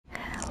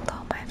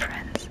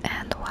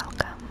and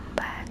welcome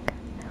back,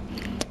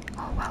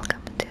 or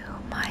welcome to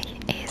my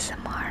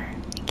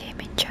ASMR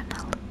gaming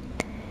channel.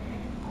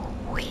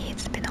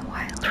 It's been a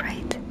while,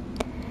 right?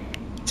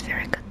 It's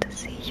very good to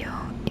see you.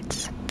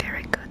 It's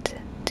very good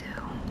to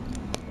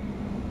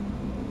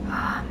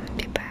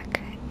be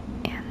back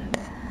and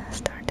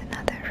start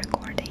another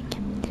recording.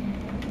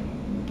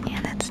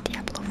 And it's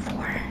Diablo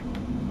 4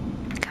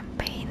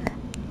 Campaign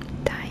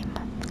time,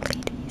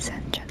 ladies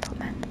and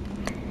gentlemen.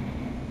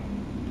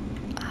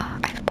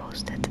 I've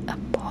posted a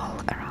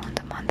poll around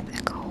a month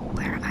ago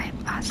where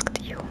I've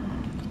asked you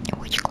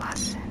which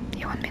class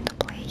you want me to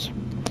play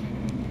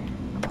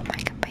for my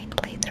campaign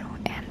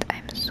playthrough, and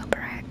I'm super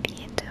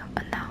happy to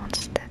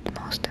announce that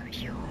most of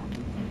you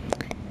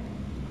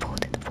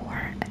voted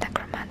for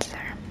Necromancer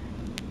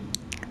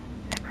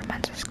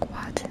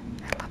Squad.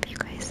 I love you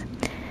guys.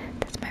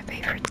 That's my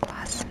favorite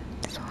class,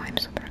 so I'm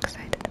super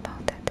excited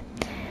about that.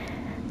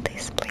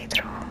 This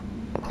playthrough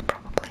will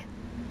probably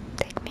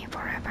take me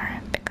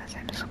forever because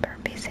I'm super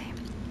busy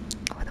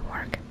with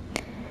work,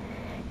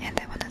 and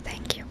I want to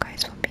thank you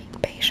guys for being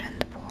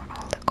patient, for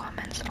all the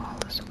comments, for all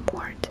the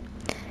support,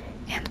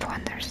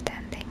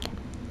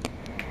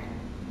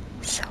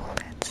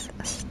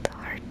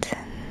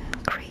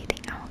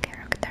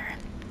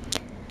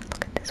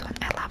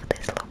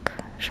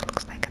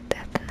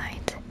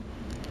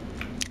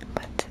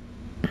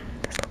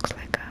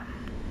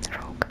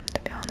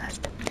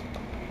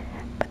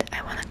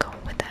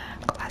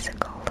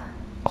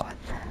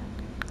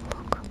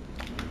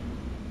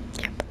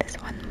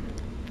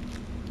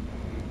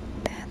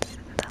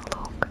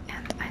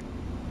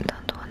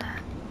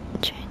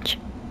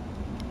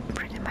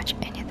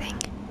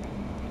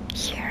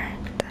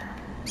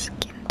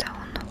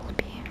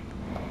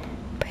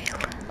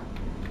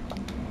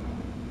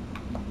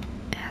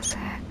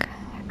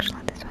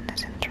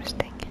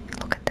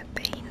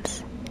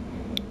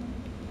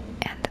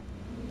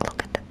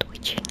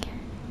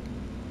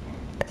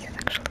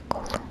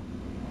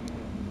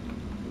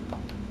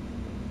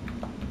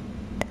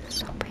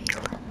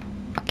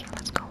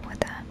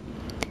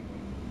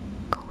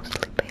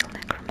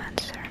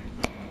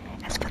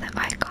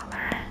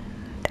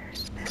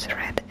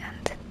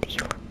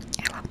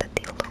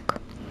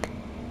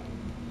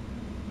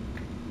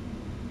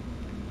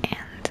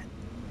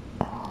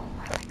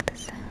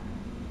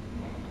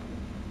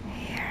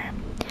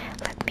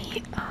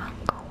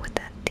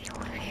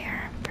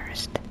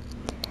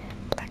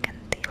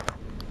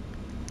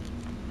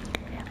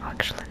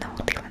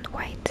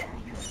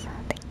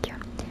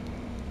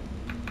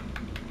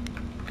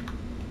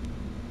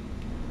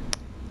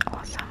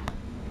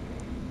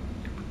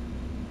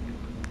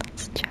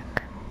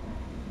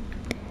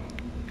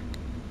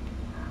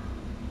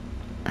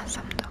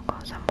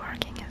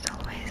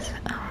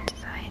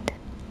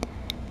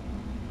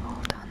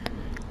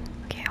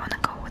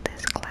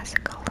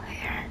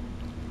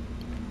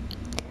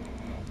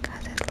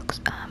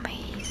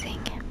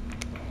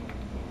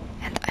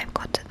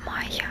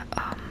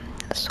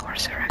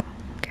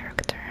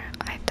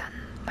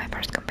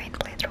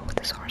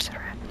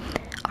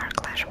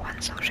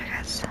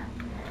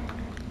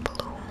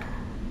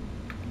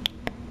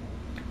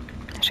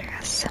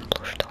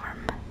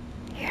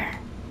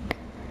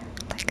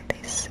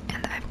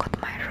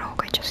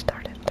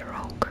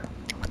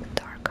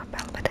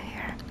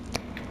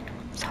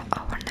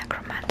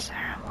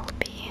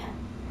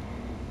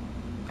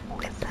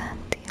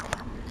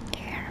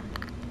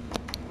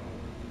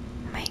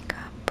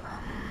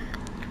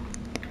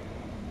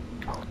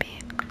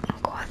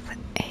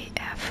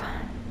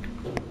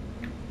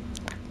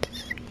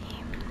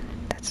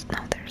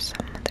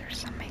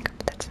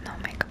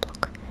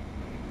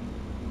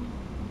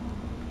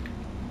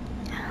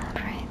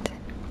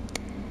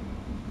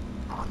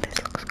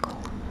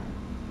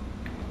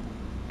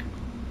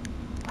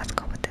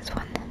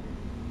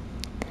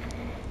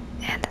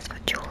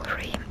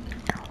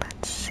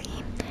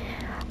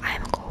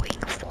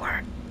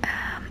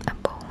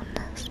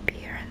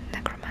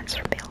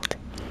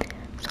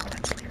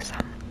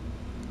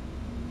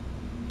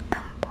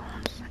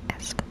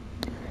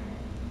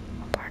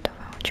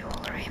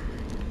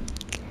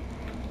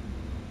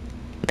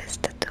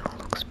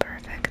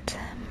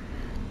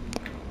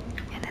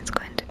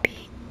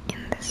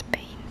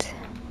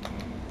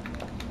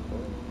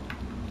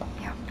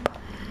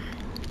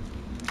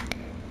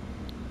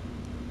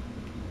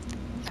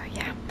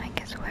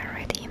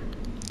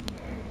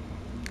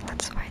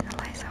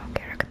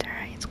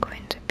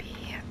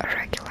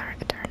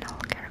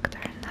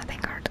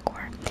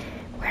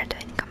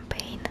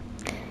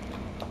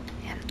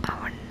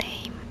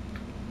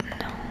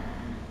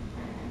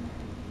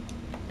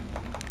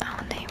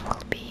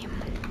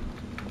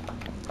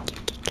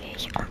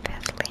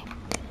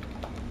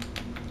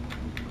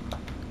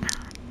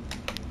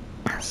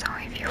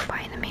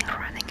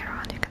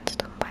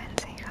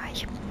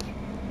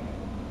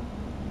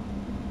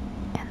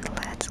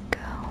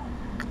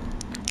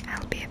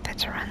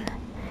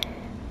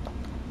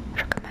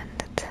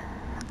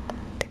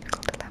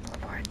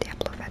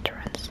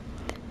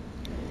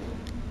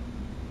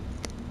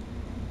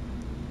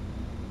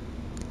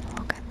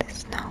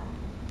 No,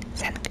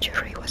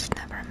 sanctuary was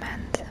never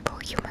meant for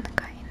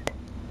humankind.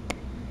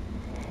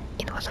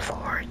 It was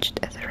forged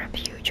as a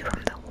refuge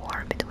from the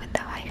war between the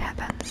high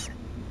heavens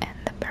and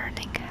the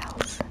burning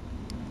hells.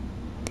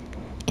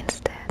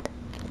 Instead,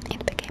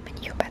 it became a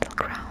new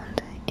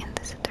battleground in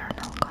this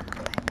eternal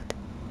conflict.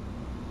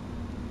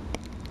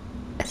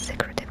 A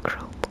secretive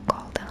group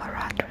called the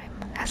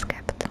Haradrim has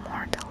kept the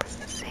mortals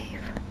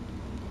safe.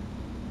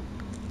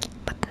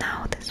 But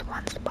now this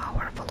once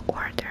powerful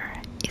order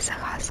is a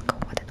husk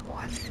of what it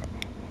was,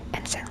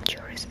 and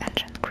Sanctuary's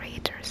ancient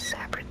creators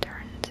have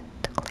returned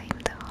to claim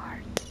the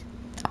hearts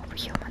of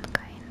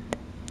humankind.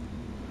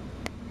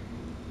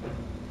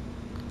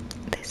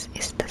 This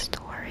is the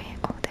story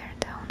of their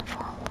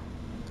downfall.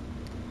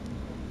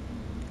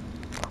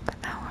 Look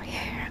at our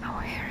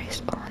hair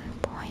is on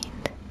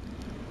point.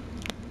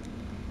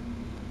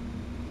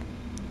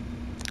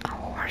 Our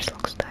horse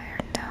looks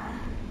tired now.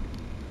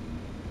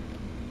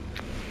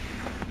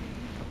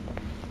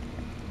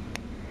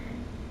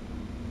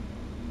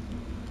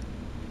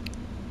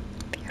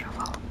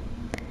 Beautiful.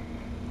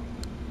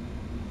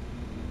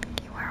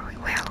 Okay, where are we?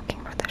 We are looking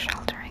for the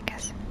shelter, I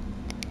guess.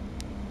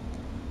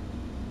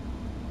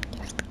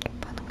 Just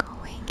keep on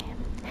going.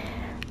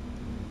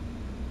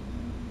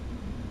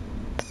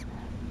 It's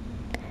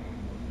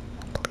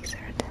a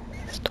blizzard,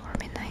 it's a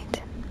stormy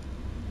night.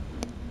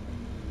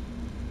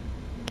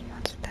 Okay,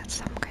 what's that?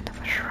 Some kind of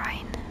a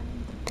shrine.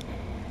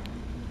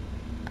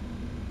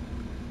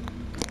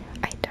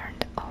 I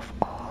turned off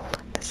all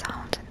the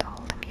sounds and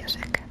all the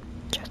music,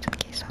 just in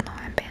case, so no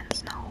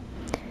ambience, no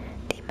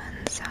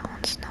demon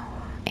sounds, no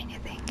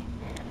anything,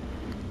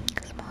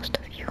 because most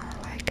of you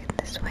like it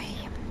this way.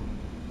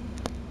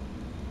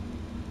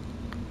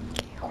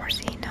 Okay,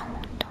 horsey, no,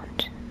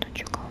 don't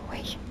you go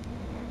away.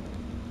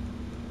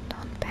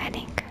 Don't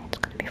panic, it's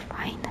gonna be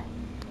fine.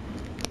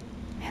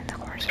 And the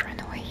horse ran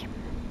away.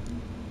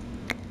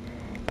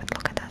 But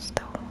look at us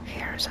though,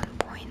 hair is on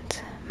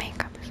point,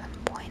 makeup is on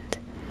point.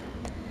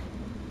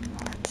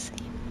 Let's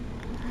see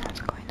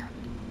what's going on.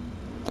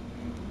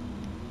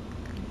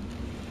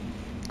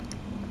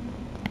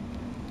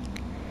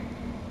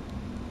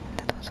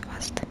 That was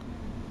fast.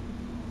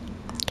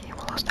 Okay, we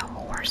lost our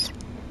horse.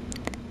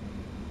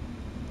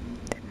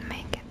 Didn't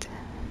make it.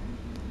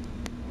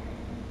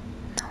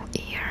 No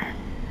ear.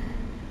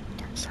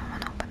 And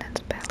someone opened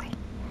its belly.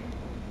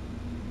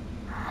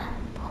 Oh,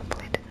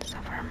 hopefully it didn't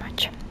suffer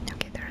much.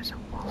 Okay, there's a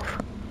wolf.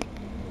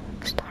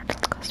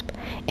 Startled gasp.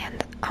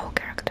 And our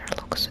character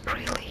looks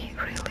really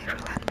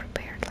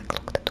unprepared. Like,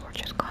 look, the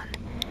torch is gone.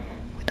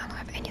 We don't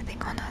have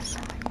anything on us.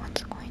 Like,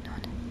 what's going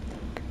on?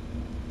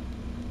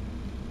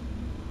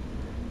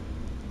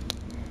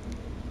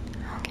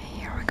 Okay,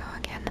 here we go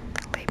again.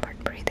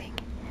 Labored breathing.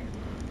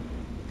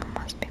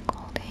 Must be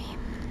cold, eh?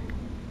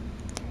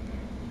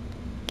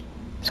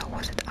 So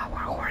was it our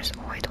horse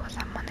or it was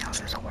someone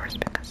else's horse?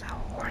 Because our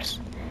horse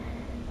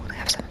would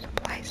have some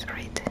supplies,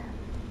 right?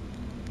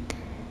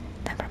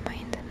 Never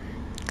mind.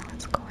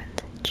 Let's go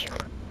and chill.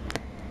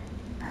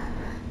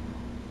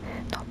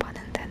 No pun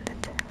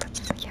intended. Let's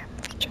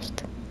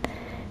just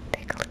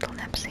take a little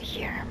napsy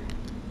here.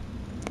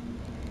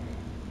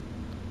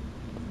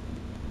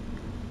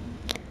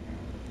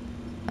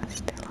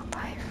 Still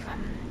alive.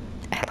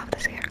 I love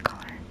this hair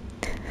color.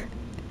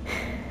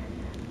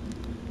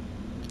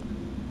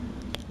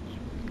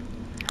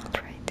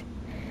 Alright.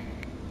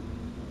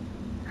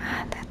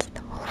 That's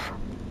the wolf.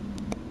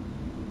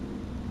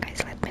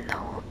 Guys, let me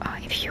know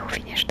if you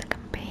finished the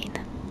campaign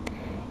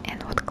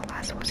and what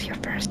class was your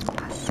first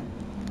class.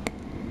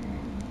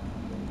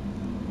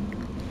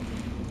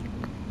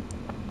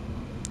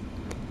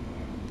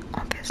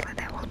 Obviously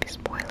there will be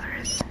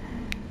spoilers.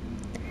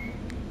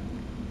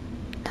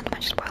 Not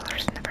much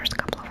spoilers in the first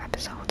couple of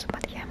episodes,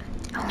 but yeah.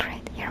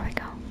 Alright, here we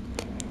go.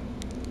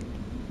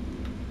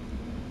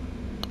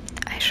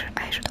 I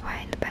should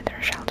find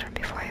better shelter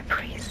before I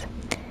freeze.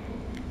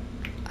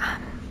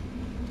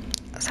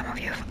 Some of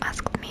you have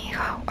asked me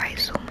how I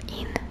zoom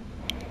in,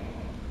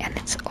 and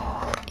it's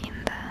all in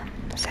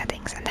the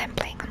settings, and I'm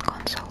playing on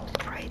console,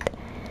 right?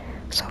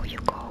 So you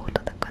go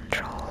to the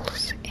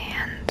controls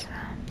and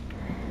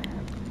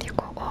you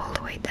go all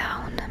the way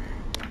down.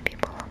 For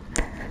people,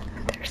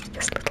 there's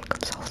this little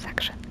console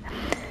section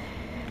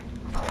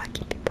for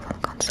lucky people on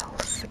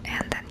consoles,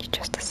 and then you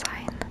just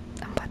assign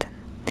a button.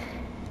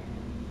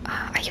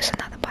 I use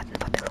another button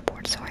for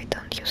teleport, so I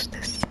don't use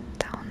this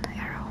down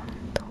arrow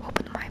to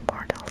open my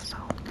portal, so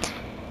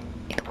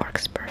it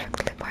works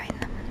perfectly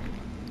fine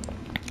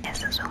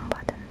as a zoom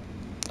button.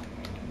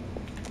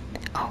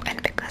 Oh,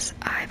 and because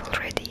I've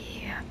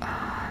already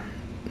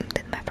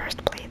did my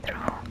first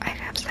playthrough, I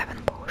have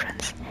 7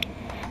 potions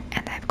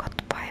and I've got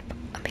 5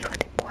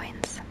 ability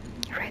points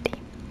ready.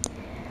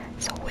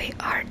 So we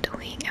are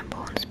doing a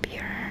Bone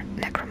Spear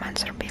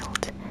Necromancer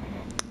build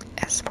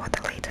as for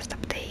the latest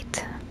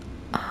update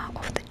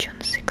of the June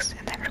 6th,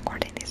 and I'm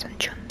recording this on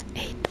June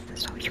 8th,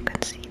 so you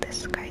can see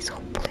this, guys,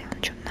 hopefully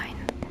on June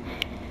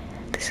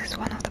 9th. This is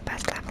one of the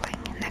best leveling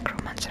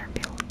Necromancer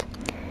build,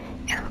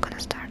 and we're gonna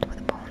start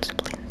with Bone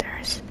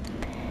Splinters.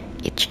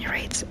 It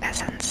generates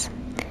essence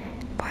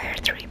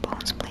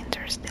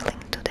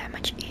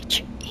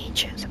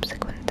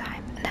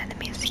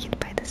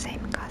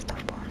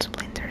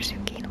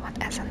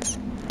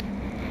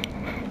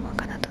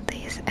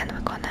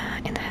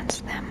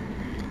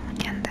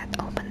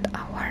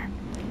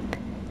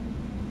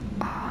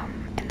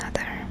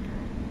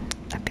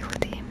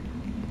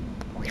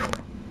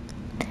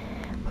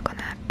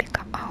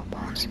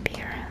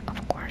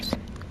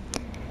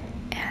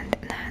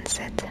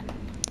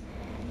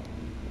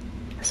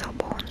So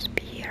Bone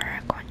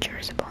Spear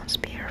conjures a Bone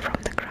Spear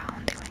from the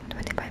ground, dealing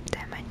 25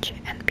 damage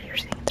and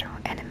piercing through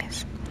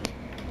enemies.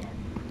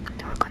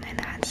 We're gonna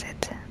enhance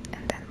it,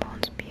 and then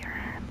Bone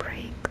Spear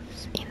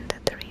breaks into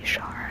 3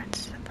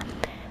 shards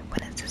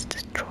when it is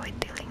destroyed,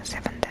 dealing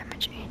 7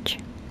 damage each.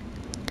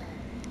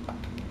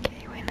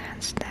 Okay, we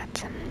enhanced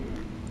that.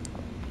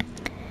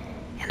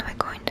 And we're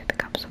going to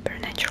pick up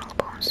Supernatural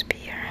Bone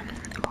Spear.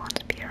 Bone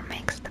Spear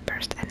makes the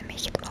first enemy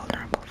hit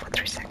vulnerable for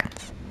 3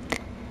 seconds.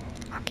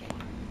 Okay,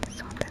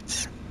 so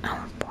that's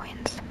our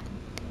points.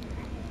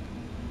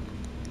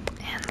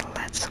 And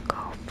let's go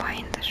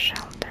find the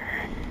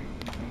shelter.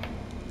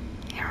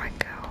 Here we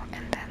go.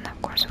 And then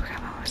of course we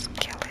have our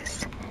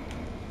skellies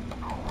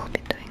who will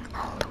be doing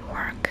all the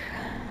work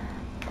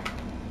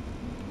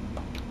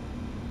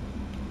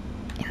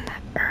in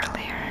the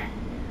earlier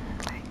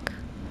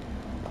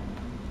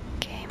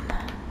game.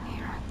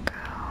 Here we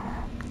go.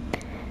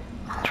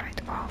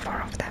 Alright, all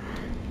 4 of them.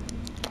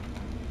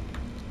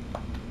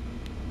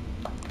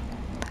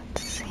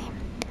 Let's see.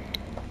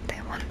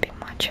 There won't be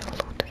much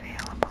loot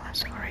available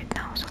as of right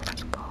now, so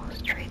let's go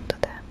straight to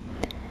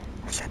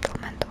the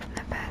settlement of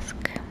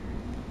Nevesk.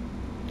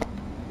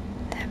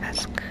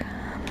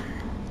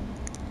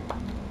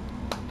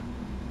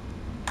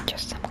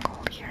 Just some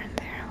gold here and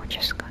there, which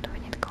is good, we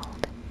need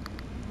gold.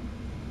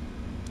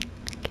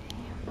 Okay.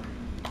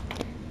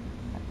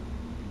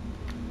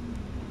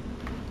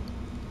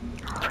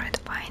 Alright,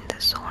 find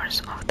the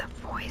source of the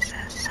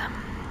voices.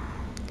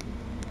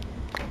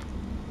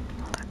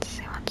 Let's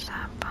see what's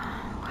up.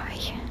 Why?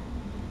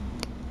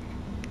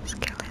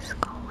 Skellies,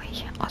 go away.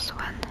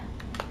 Oswan.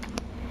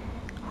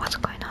 What's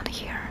going on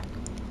here?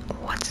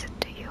 What's it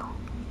to you?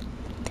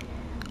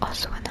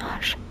 Oswan,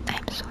 hush.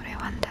 I'm sorry,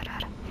 Wanderer.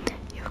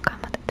 You've come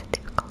at a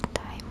difficult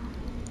time.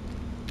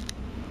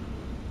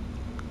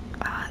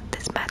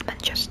 This madman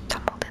just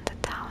stumbled into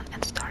town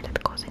and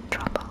started causing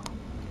trouble.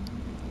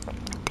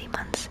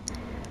 Demons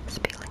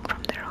spilling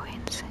from the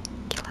ruins.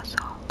 Kill us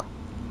all.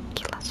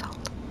 Kill us all.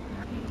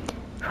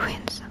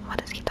 Ruins?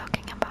 What is he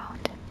talking about?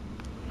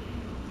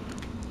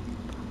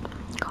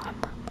 Come,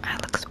 I'll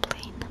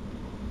explain.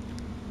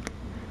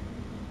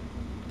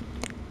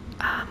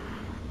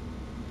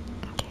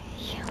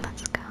 Okay,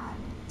 let's go.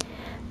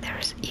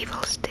 There's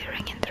evil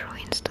stirring in the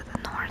ruins to the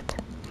north.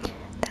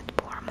 That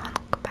poor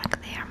monk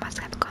back there must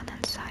have gone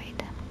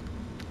inside.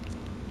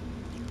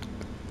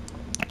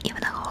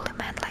 Even a holy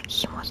man like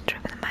him was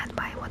driven mad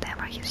by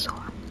whatever he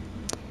saw.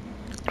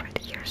 Right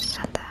here's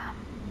the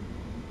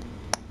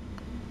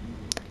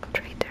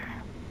trader,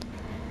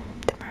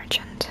 the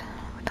merchant.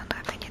 We don't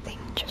have anything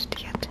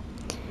just yet.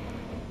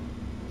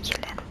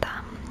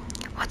 Yelenda.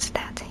 What's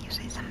that? You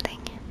say something?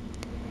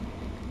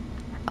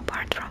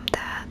 Apart from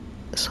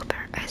the super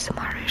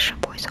ASMR-ish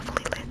voice of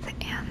Lilith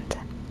and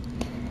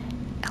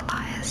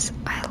Elias,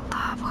 I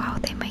love how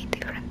they made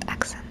different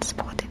accents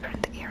for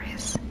different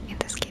areas in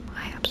this game.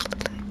 I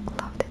absolutely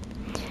loved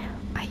it.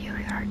 Are you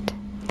hurt?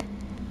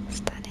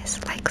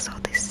 Stanis, like so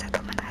this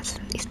settlement has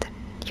an Eastern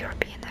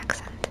European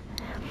accent.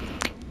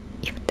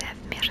 If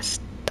Devmir is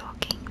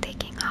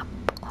taking up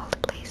all the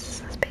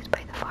places space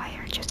by the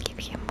fire, just give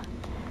him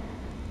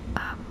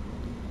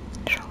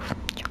Shelf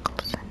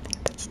chuckles. I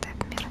think that's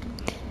Devmir.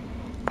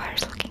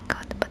 Fire's looking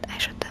good, but I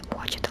should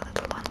watch it a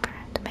little longer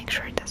to make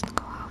sure it doesn't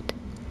go out.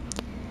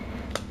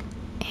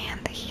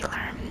 And the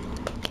healer.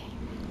 Okay.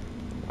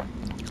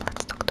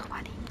 Let's talk to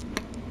Vani.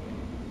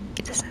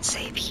 It isn't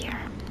safe here.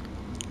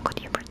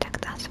 Could you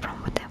protect us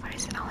from whatever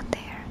is out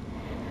there?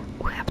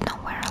 We have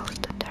nowhere else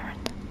to turn.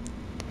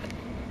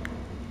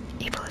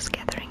 Evil is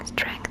gathering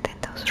strength in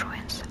those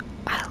ruins.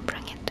 I'll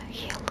bring it to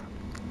heal.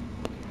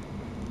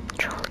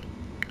 Truly.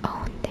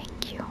 Oh,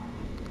 thank you.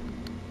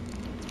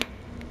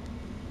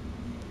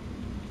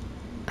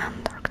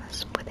 And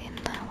darkness within.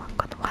 We've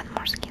got 1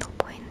 more skill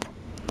point.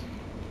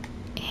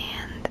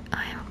 And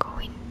I'm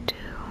going to...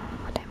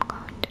 What I'm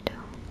going to do?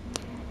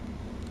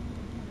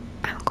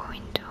 I'm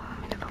going to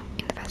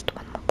invest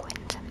 1 more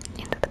point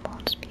into the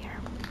Bone Spear.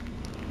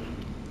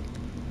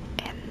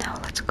 And now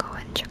let's go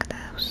and check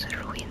those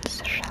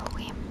ruins, shall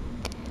we?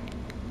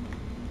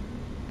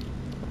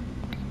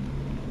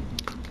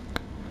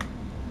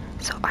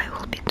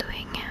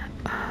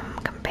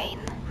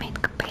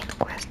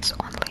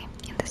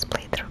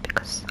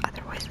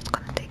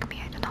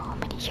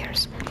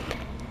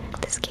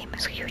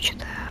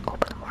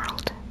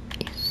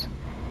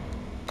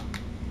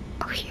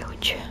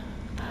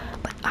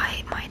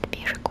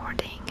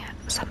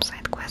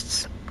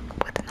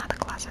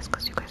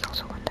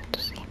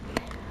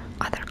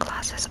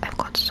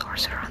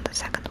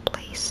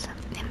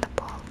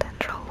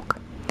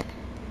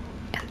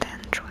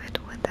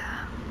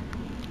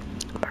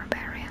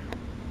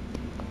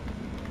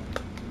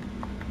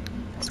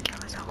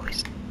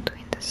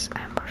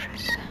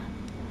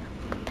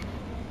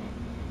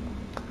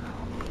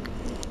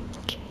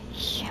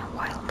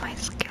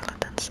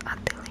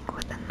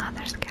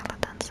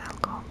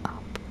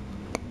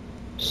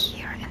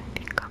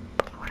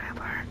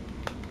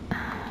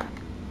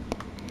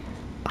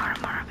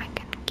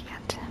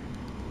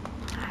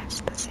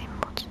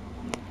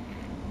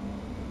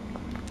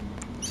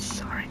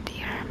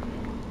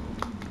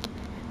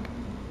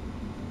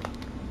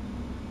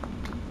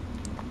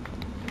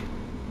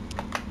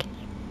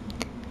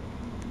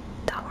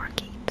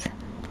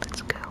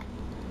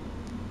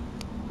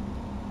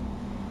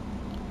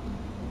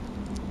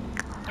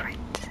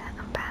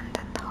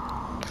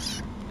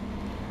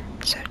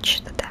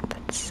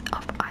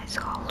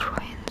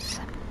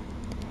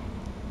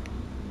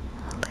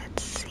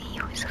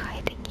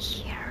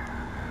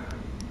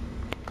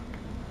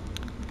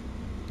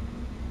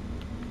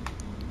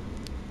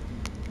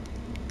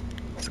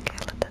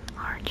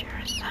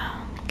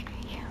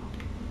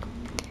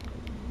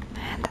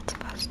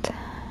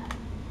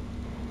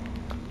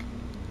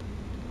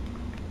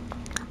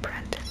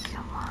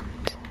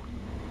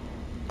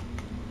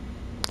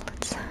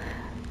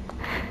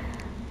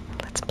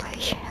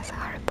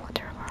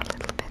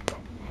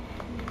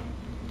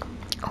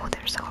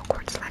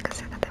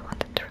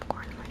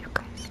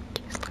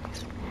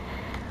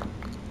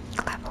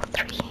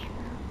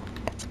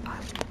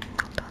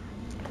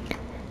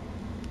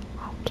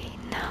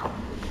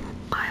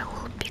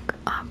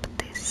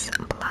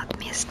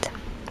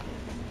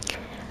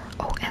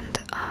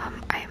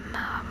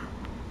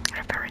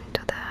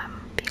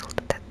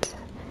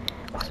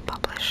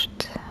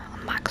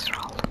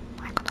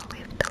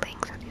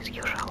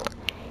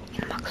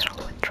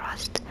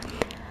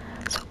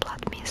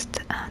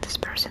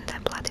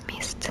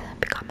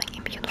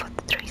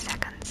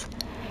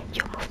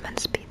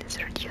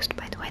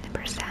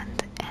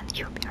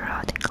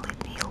 periodically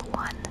deal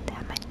 1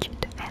 damage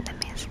to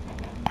enemies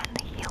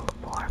and heal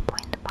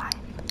 4.5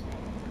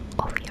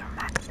 of your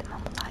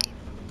maximum life.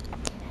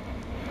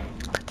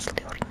 Let's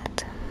learn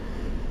it.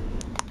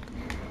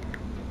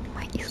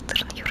 My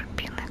Eastern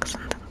European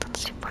accent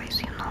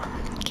intensifies, you know.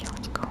 Okay,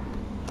 let's go.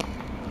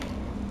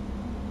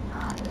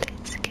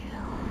 Let's go.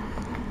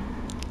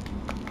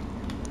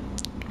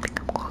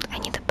 Become cold. I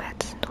need a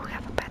pet. Do we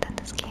have a pet in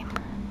this game?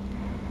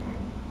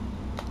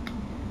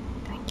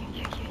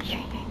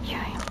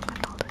 Yeah, look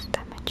at all this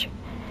damage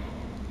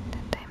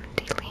that I'm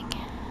dealing.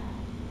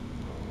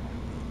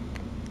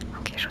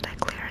 Okay, should I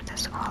clear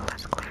this all?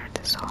 Let's clear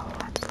this all.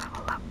 Let's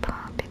level up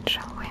a bit,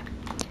 shall we?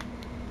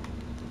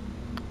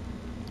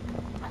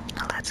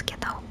 Let's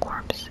get our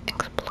corpse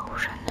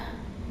explosion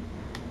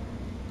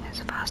as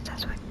fast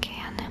as we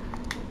can.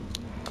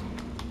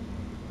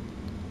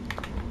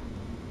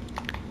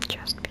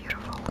 Just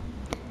beautiful.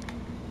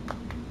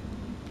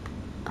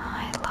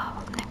 I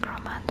love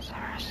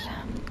necromancers.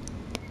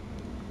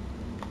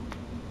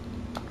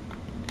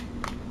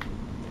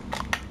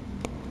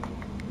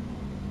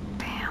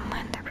 Bam,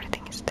 and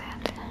everything is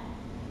dead.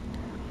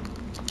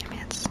 I mean,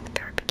 it's in the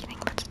very beginning,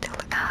 but still,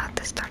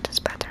 the start is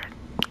better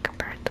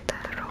compared to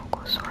the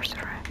rogue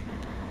sorcerer.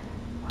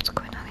 What's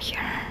going on here?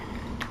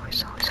 Who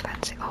is always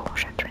fancy? Oh,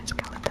 shattering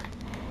skeleton.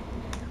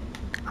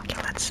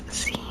 Okay, let's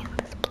see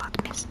this blood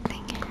mist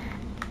thing.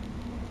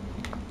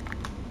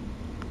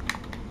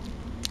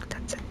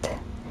 That's it.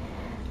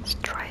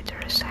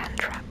 Striders and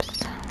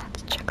traps.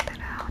 Let's check that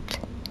out.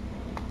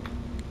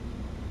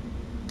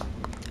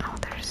 Oh,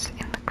 there's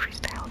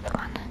increased health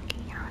one.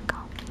 Okay, here we go.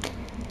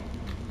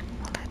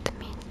 Let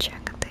me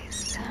check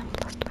this.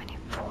 Plus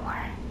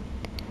 24.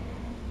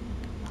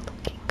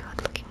 Looking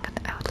good, looking good.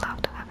 I would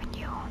love to have a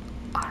new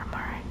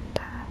armor.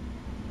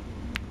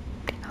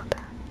 The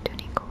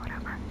tunic or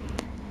whatever.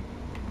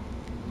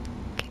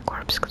 Okay,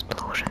 corpse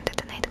explosion.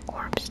 Detonate a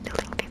corpse,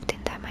 dealing 15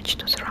 damage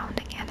to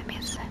surrounding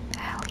enemies.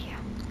 Hell yeah.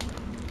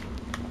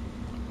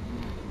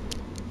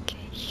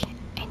 Okay,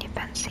 any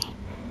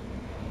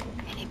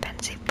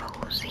fancy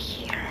pose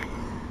here?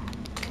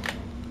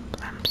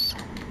 Lamps,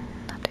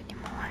 not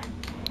anymore.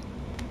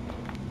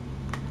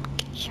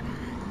 Okay.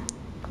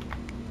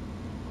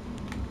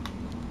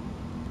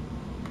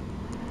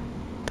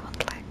 Don't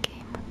like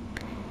game.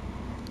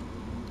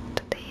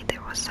 Today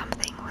there was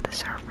something with the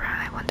server.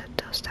 I wanted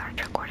to start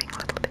recording a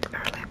little bit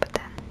earlier, but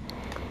then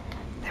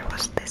there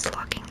was this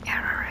logging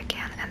error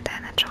again, and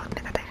then it showed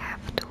me that I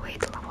have to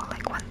wait level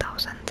like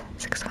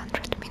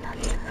 1600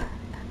 minutes.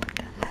 But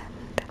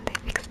then they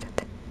fixed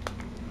it.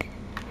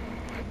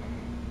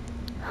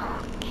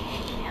 Okay.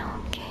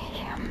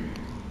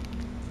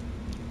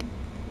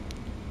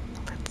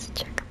 Let's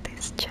check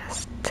this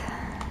chest.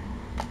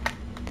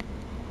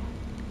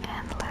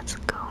 And let's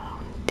go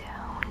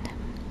down.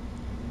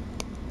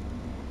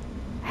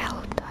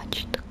 Hell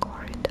touched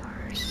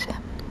corridors.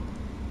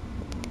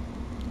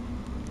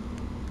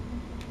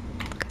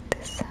 Look at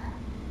this.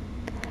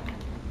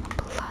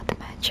 Blood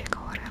magic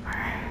or whatever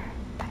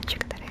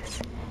magic that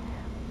is.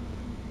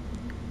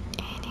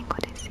 Any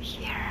goodies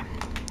here?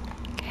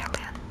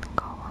 Alien,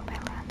 go home,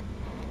 alien.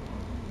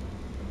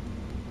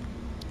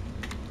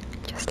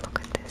 Just look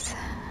at this.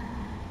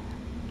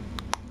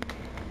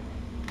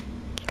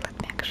 Okay,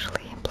 let me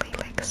actually play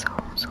like so,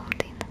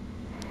 zoomed in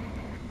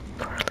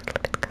for a little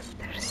bit because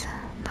there's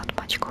not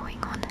much going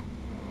on.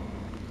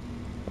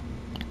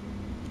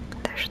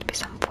 There should be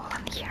some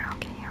fallen here.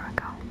 Okay, here we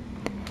go.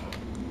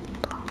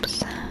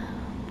 Blobs.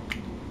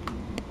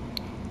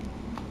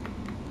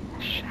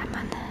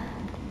 Shaman.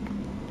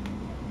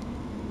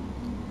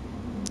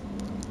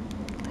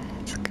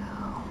 Let's go.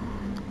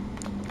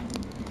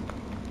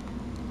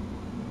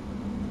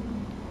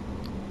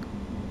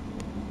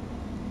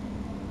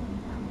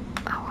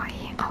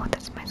 Oh,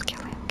 that's my skill.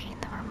 Okay,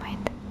 never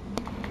mind.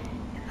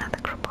 Another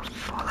group of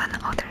fallen.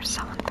 Oh, there's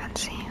someone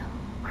fancy.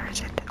 Where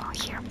is it? Oh,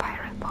 here,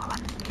 pirate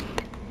fallen.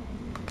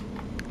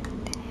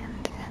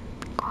 And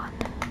gone.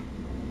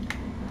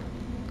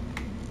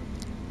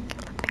 Okay,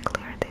 let me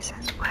clear this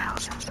as well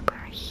since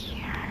we're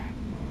here.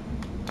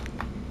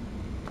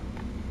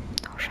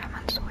 Oh,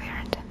 shaman's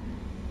weird.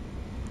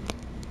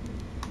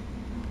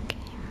 Okay.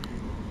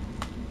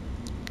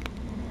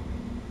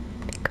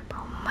 Pick up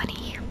our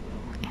money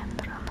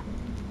and run.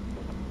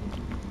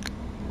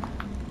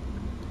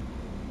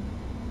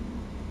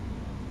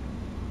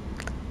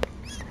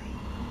 Let's see.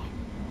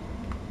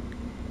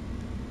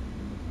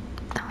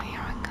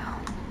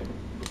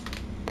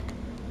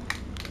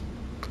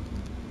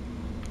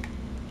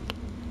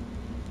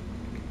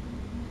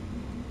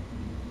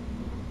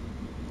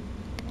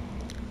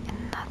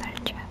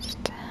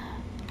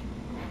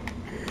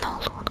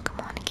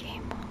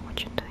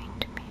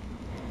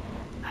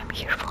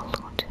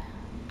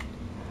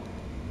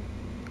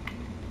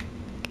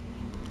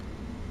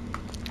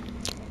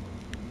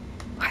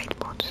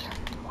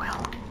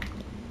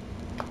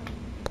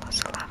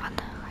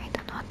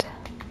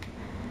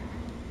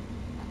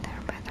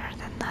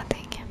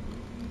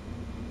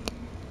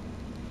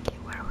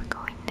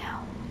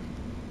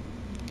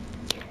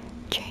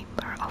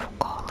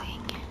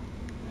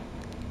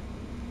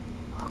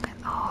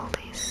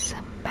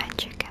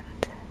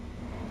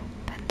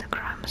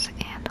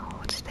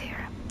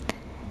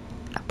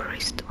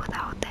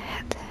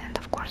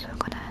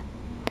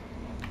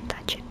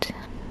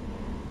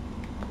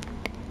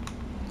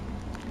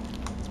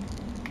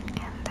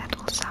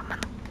 summon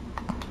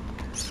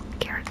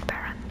scared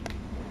parent.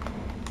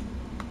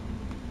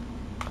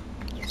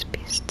 He's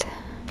pissed.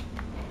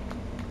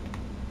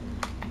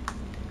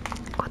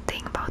 Good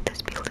thing about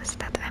this build is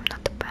that I'm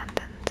not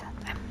dependent.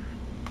 I'm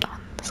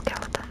on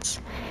skeletons.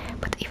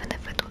 But even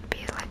if it would be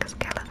like a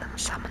skeleton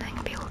summoning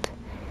build,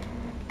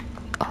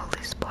 all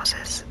these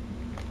bosses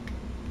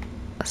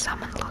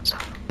summon lots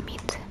of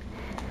meat,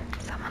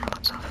 summon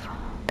lots of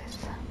these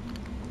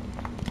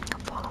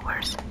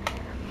followers.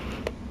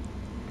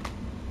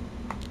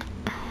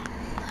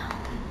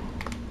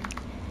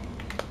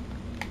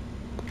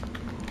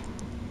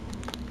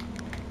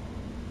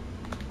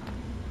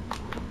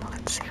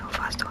 Let's see how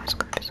fast. Oh, it's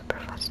gonna be super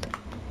fast.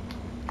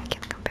 I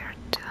can compare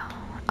it to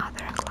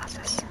other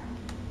classes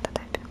that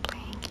I've been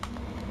playing.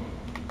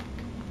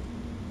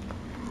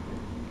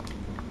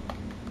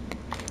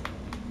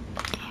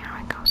 Here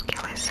we go.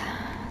 Skill is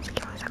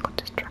a good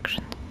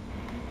distraction.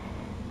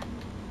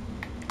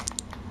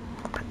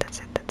 But that's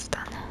it. That's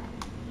done.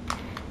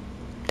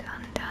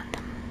 Done.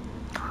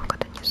 Oh, I've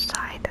got a new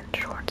side and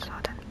shorts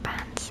out and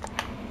pants.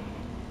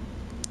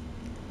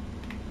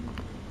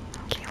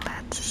 Okay,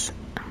 let's.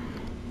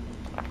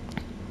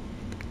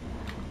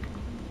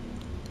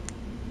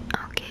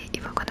 Okay,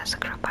 if we're gonna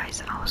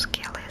sacrifice our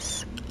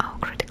skills, our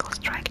critical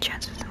strike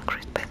chances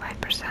increased by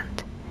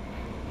 5%.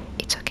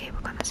 It's okay,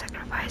 we're gonna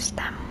sacrifice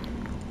them,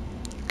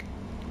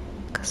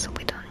 because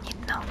we don't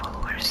need no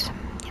followers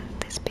in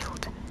this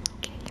build.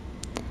 Okay.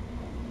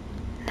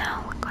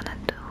 Now we're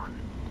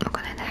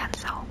gonna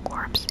enhance our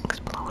corpse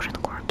explosion.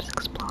 Corpse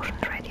explosion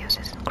radius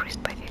is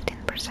increased by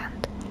 15%.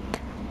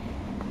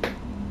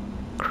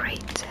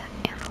 Great,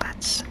 and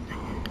let's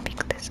pick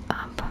this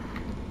up.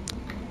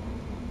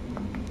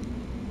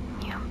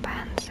 New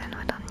pants, and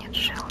we don't need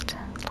shield.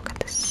 Look at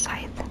this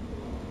scythe.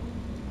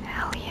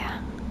 Hell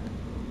yeah.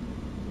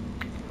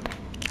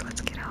 Okay,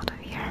 let's get out of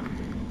here.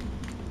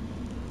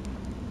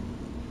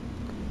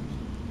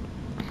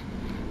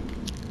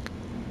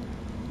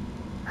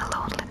 A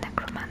lonely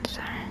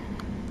necromancer.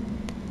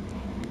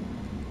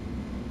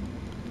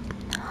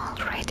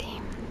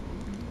 Alrighty.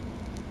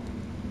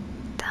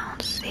 Down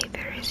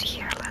savior is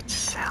here. Let's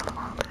sell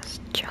all this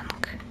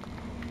junk.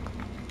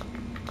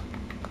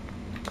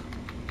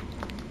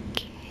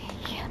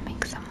 Okay,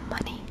 make some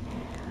money.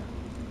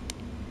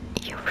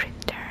 You've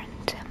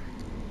returned.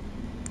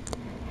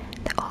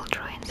 The old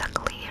ruins are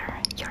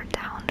clear. Your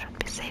town should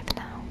be safe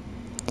now.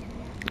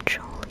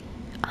 Truly,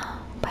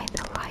 by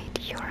the light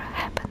you're a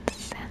heaven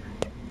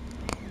sent.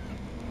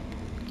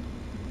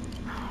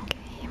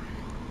 Okay.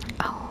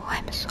 Oh,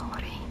 I'm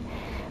sorry.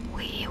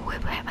 We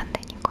haven't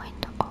any coin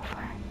to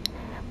offer,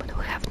 but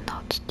we have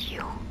not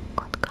stew,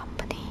 good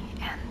company,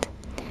 and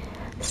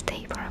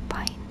stay for a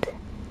pint.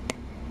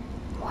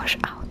 Wash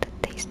out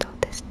the taste of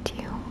the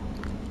stew.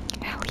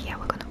 Hell yeah,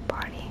 we're gonna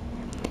party.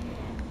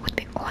 Would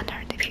be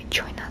honored if you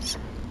join us.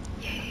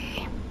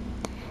 Yay.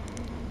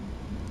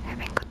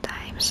 Having good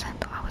times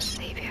to our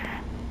savior.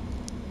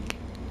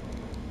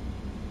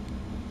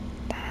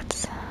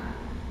 That's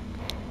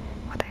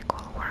what I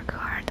call work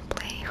hard,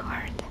 play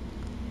hard.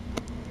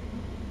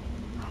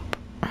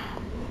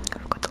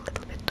 I've got a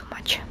little bit too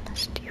much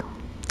stew,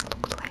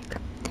 looks like.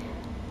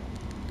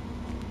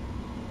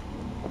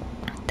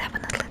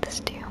 Definitely the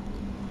stew.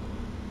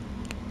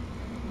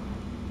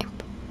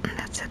 Yep,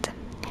 that's it.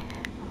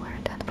 We're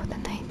done for the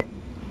night.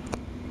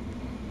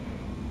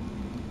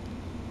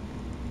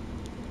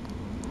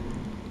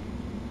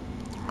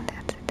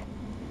 That's it.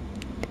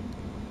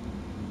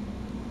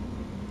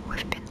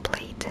 We've been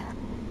played.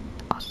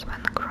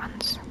 Oswan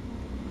grunts.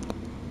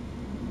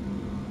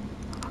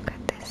 Look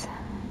at this.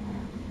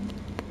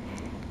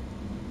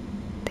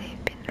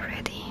 They've been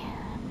ready.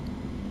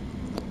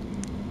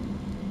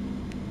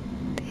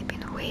 They've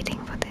been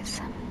waiting for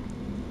this.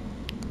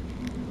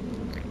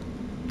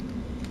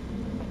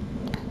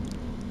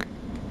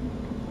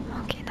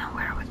 Okay, now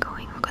where are we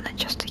going? We're gonna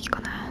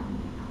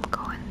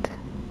go and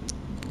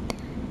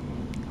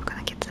we're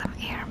gonna get some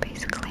air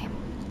basically.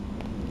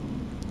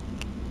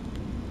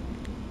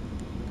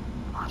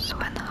 Also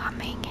when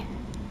humming,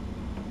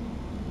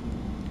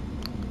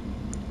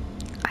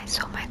 I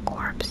saw my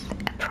corpse,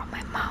 and from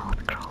my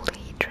mouth crawled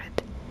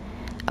hatred.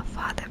 A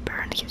father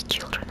burned his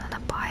children on a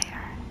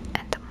pyre,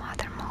 and a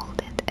mother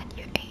molded a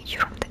new age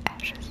from the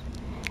ashes.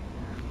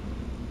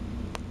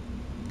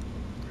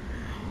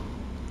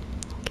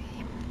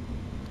 Okay.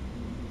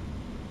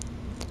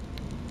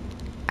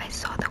 I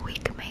saw the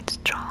weak made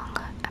strong,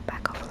 a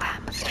pack of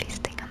lambs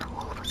feasting on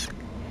wolves.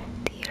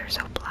 Tears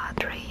of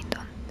blood rained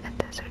on a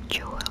desert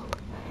jewel,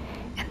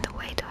 and the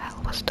way to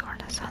hell was torn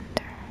asunder.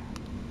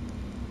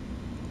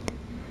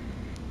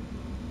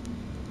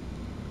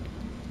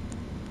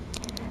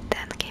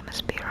 Then came a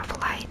spear of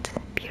light,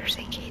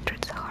 piercing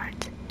hatred's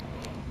heart,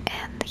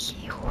 and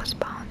he who was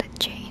bound in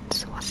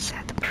chains was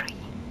set free.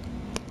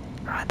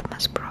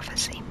 Radma's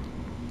prophecy.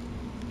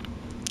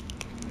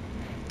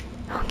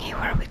 Okay,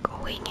 where are we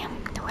going?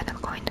 We're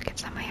not going to get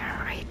some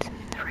air, right?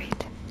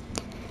 Right.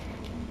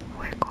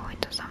 We're going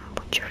to some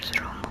butcher's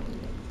room.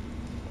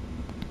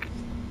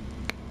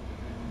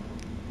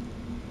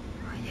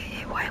 Oh,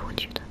 yeah, Why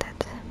would you do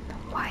that?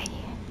 Why?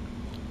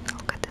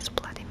 Look at this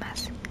bloody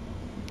mess.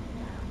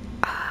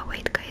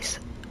 Wait guys,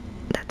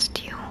 that's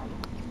dew.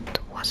 It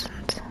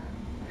wasn't.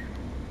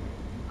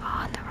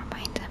 Oh, never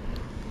mind.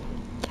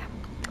 Yeah,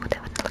 it would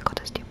definitely got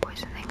us dew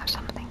poisoning or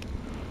something.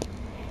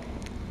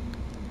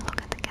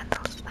 Look at the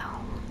candles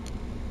though,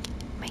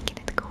 making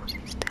it cozy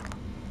still.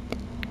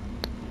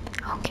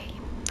 Okay,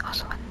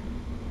 also one.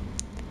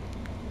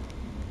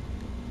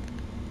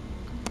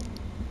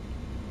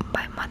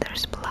 By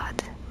mother's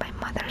blood, by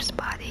mother's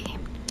body,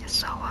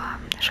 so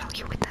shall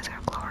you witness her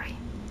glory.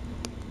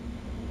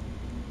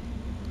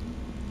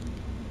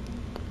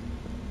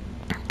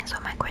 So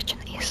my question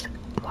is,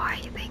 why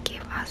they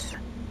gave us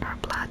her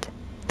blood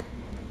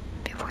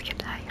before you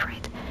die,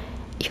 right?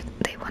 If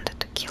they wanted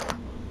to kill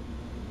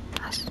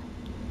us,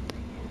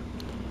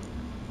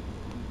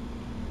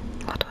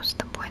 what was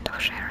the point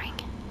of sharing?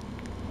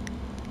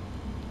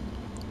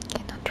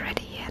 Okay, not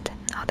ready yet.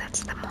 Oh,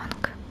 that's the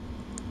monk.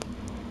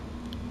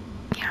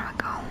 Here we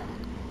go.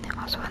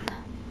 Oswan.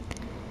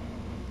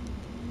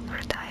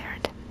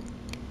 Retired.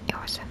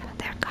 Joseph,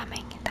 they're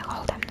coming. The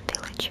whole damn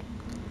village.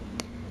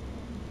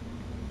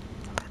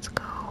 Let's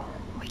go.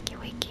 Wiki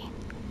wiki.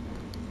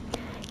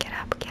 Get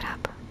up, get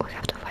up. We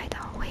have to fight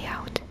our way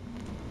out.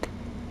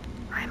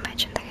 I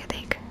imagine the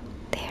headache.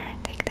 There,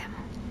 take them.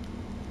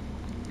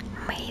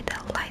 May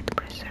the light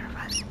preserve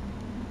us.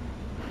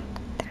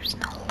 There's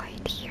no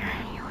light here,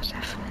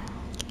 Joseph.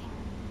 Okay.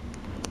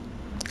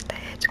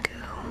 Let's go.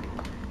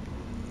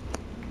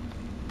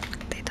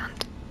 They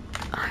don't.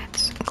 Oh,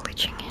 it's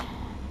glitching.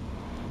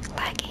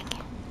 Lagging.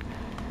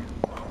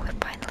 Oh, we've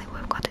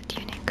got a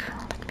tunic.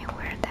 Let me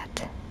wear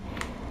that.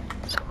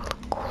 So we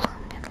look cool.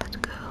 And let's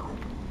go.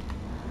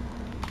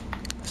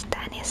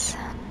 Stannis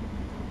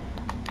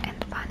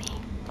and funny.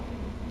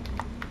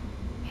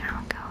 Here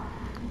we go.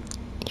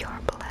 You're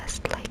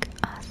blessed like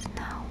us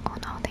now. Oh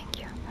no, thank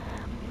you.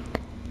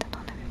 Don't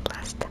wanna be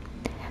blessed.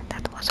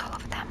 That was all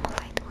of them,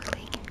 light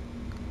willing.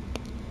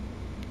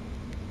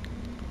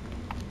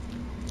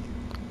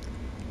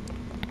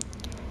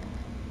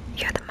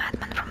 You're the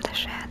madman from the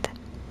shed.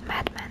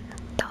 Madman,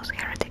 those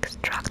heretics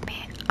drugged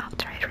me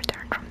after I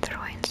returned from the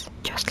ruins,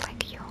 just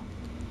like you.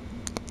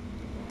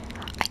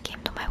 I came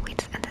to my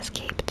wits and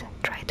escaped,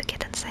 tried to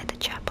get inside the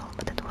chapel,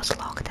 but it was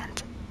locked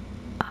and...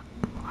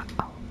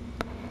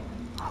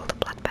 all the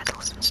blood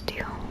petals and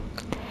stew.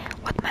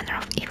 What manner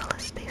of evil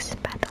is this?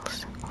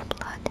 Petals of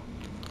blood?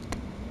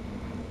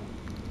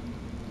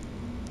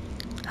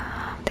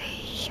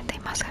 They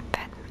must have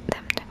fed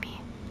them to me.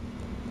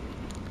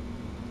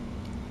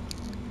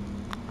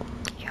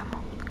 Yum.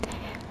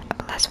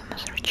 A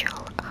blasphemous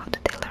ritual. How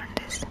did they learn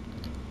this?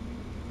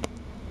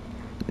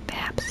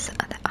 Perhaps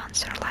the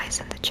answer lies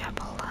in the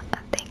chapel.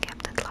 They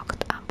kept it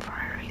locked up for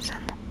a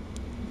reason.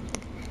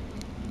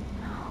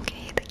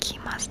 Okay, the key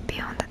must be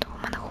on that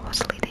woman who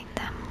was leading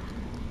them.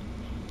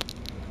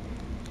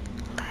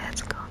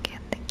 Let's go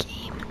get the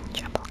key.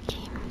 Chapel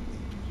key.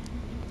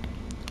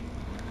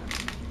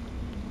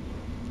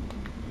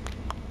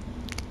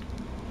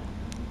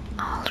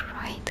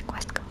 Alright,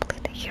 quest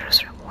complete.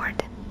 Hero's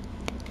reward.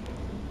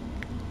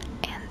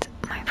 And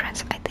my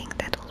friends, I think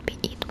that will be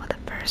it for the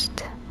first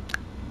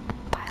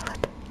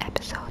pilot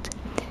episode.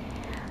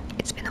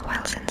 It's been a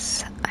while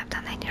since I've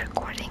done any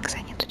recordings.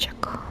 I need to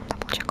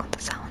double check on the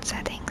sound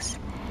settings.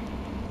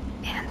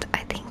 And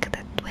I think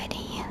that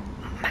 20,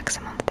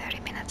 maximum 30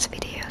 minutes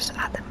videos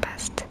are the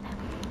best.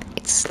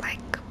 It's like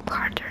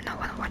harder, no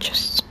one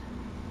watches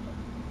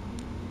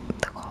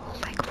the whole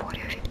like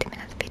 40 or 50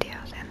 minute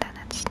videos, and then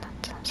it's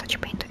not such a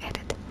pain to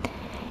edit.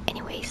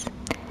 Anyways,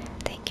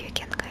 thank you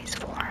again guys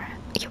for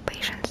your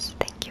patience,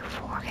 thank you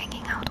for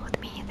hanging out with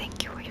me,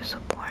 thank you for your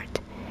support,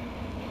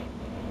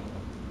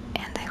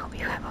 and I hope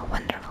you have a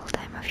wonderful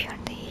time of your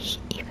day,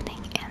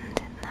 evening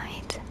and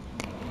night.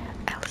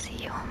 I'll see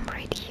you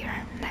right here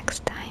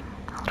next time.